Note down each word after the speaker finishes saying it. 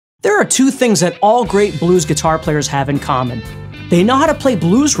There are two things that all great blues guitar players have in common. They know how to play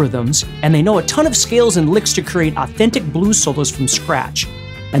blues rhythms, and they know a ton of scales and licks to create authentic blues solos from scratch.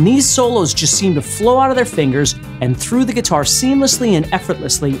 And these solos just seem to flow out of their fingers and through the guitar seamlessly and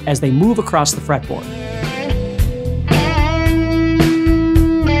effortlessly as they move across the fretboard.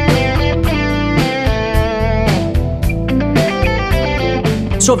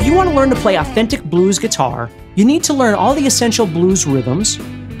 So if you want to learn to play authentic blues guitar, you need to learn all the essential blues rhythms,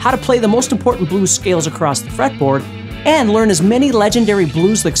 how to play the most important blues scales across the fretboard, and learn as many legendary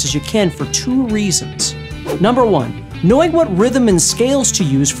blues licks as you can for two reasons. Number one, knowing what rhythm and scales to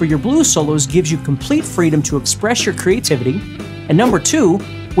use for your blues solos gives you complete freedom to express your creativity. And number two,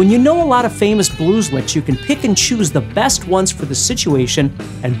 when you know a lot of famous blues licks, you can pick and choose the best ones for the situation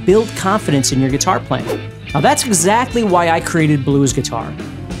and build confidence in your guitar playing. Now that's exactly why I created Blues Guitar.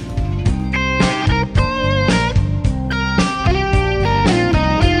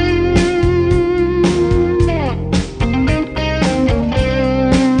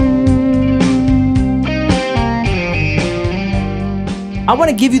 I want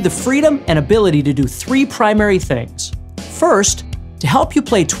to give you the freedom and ability to do three primary things. First, to help you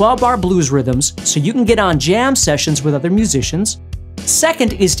play 12-bar blues rhythms so you can get on jam sessions with other musicians.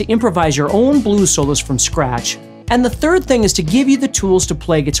 Second is to improvise your own blues solos from scratch. And the third thing is to give you the tools to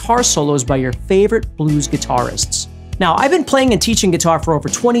play guitar solos by your favorite blues guitarists. Now, I've been playing and teaching guitar for over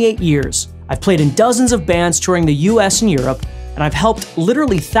 28 years. I've played in dozens of bands touring the US and Europe, and I've helped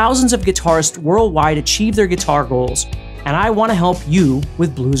literally thousands of guitarists worldwide achieve their guitar goals. And I want to help you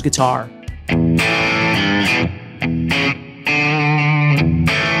with blues guitar.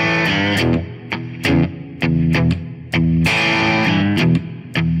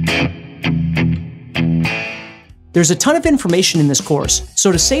 There's a ton of information in this course,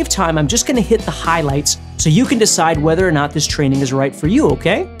 so to save time, I'm just going to hit the highlights so you can decide whether or not this training is right for you,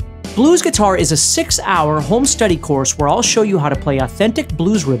 okay? Blues Guitar is a 6-hour home study course where I'll show you how to play authentic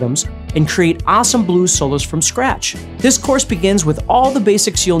blues rhythms and create awesome blues solos from scratch. This course begins with all the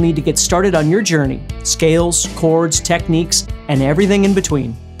basics you'll need to get started on your journey: scales, chords, techniques, and everything in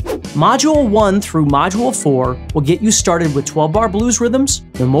between. Module 1 through Module 4 will get you started with 12-bar blues rhythms,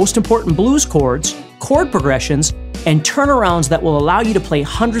 the most important blues chords, chord progressions, and turnarounds that will allow you to play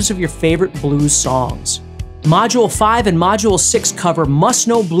hundreds of your favorite blues songs. Module 5 and Module 6 cover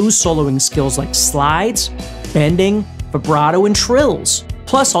must-know blues soloing skills like slides, bending, vibrato, and trills.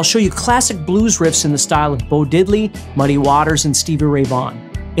 Plus, I'll show you classic blues riffs in the style of Bo Diddley, Muddy Waters, and Stevie Ray Vaughan.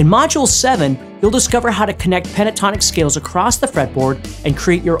 In Module 7, you'll discover how to connect pentatonic scales across the fretboard and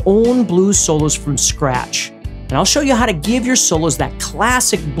create your own blues solos from scratch. And I'll show you how to give your solos that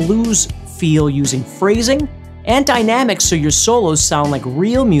classic blues feel using phrasing and dynamics so your solos sound like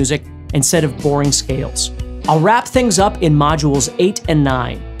real music instead of boring scales. I'll wrap things up in Modules 8 and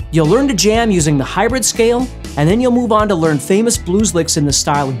 9. You'll learn to jam using the hybrid scale, and then you'll move on to learn famous blues licks in the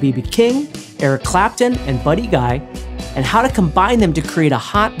style of B.B. King, Eric Clapton, and Buddy Guy, and how to combine them to create a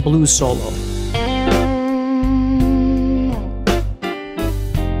hot blues solo.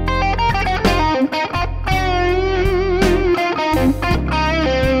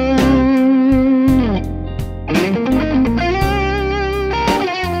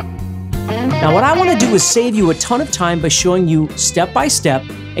 Now, what I want to do is save you a ton of time by showing you step by step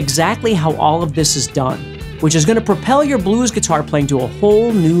exactly how all of this is done, which is going to propel your blues guitar playing to a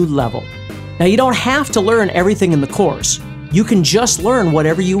whole new level. Now, you don't have to learn everything in the course. You can just learn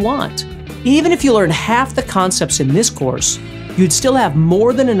whatever you want. Even if you learned half the concepts in this course, you'd still have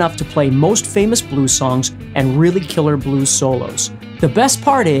more than enough to play most famous blues songs and really killer blues solos. The best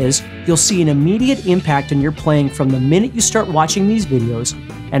part is, you'll see an immediate impact on your playing from the minute you start watching these videos,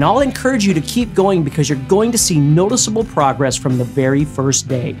 and I'll encourage you to keep going because you're going to see noticeable progress from the very first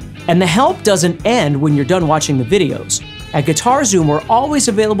day. And the help doesn't end when you're done watching the videos. At GuitarZoom, we're always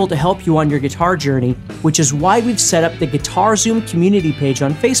available to help you on your guitar journey, which is why we've set up the GuitarZoom community page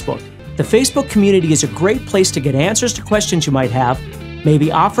on Facebook. The Facebook community is a great place to get answers to questions you might have,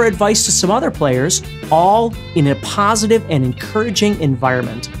 maybe offer advice to some other players, all in a positive and encouraging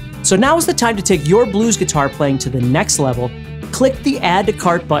environment. So now is the time to take your blues guitar playing to the next level. Click the Add to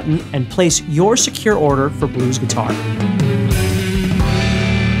Cart button and place your secure order for Blues Guitar.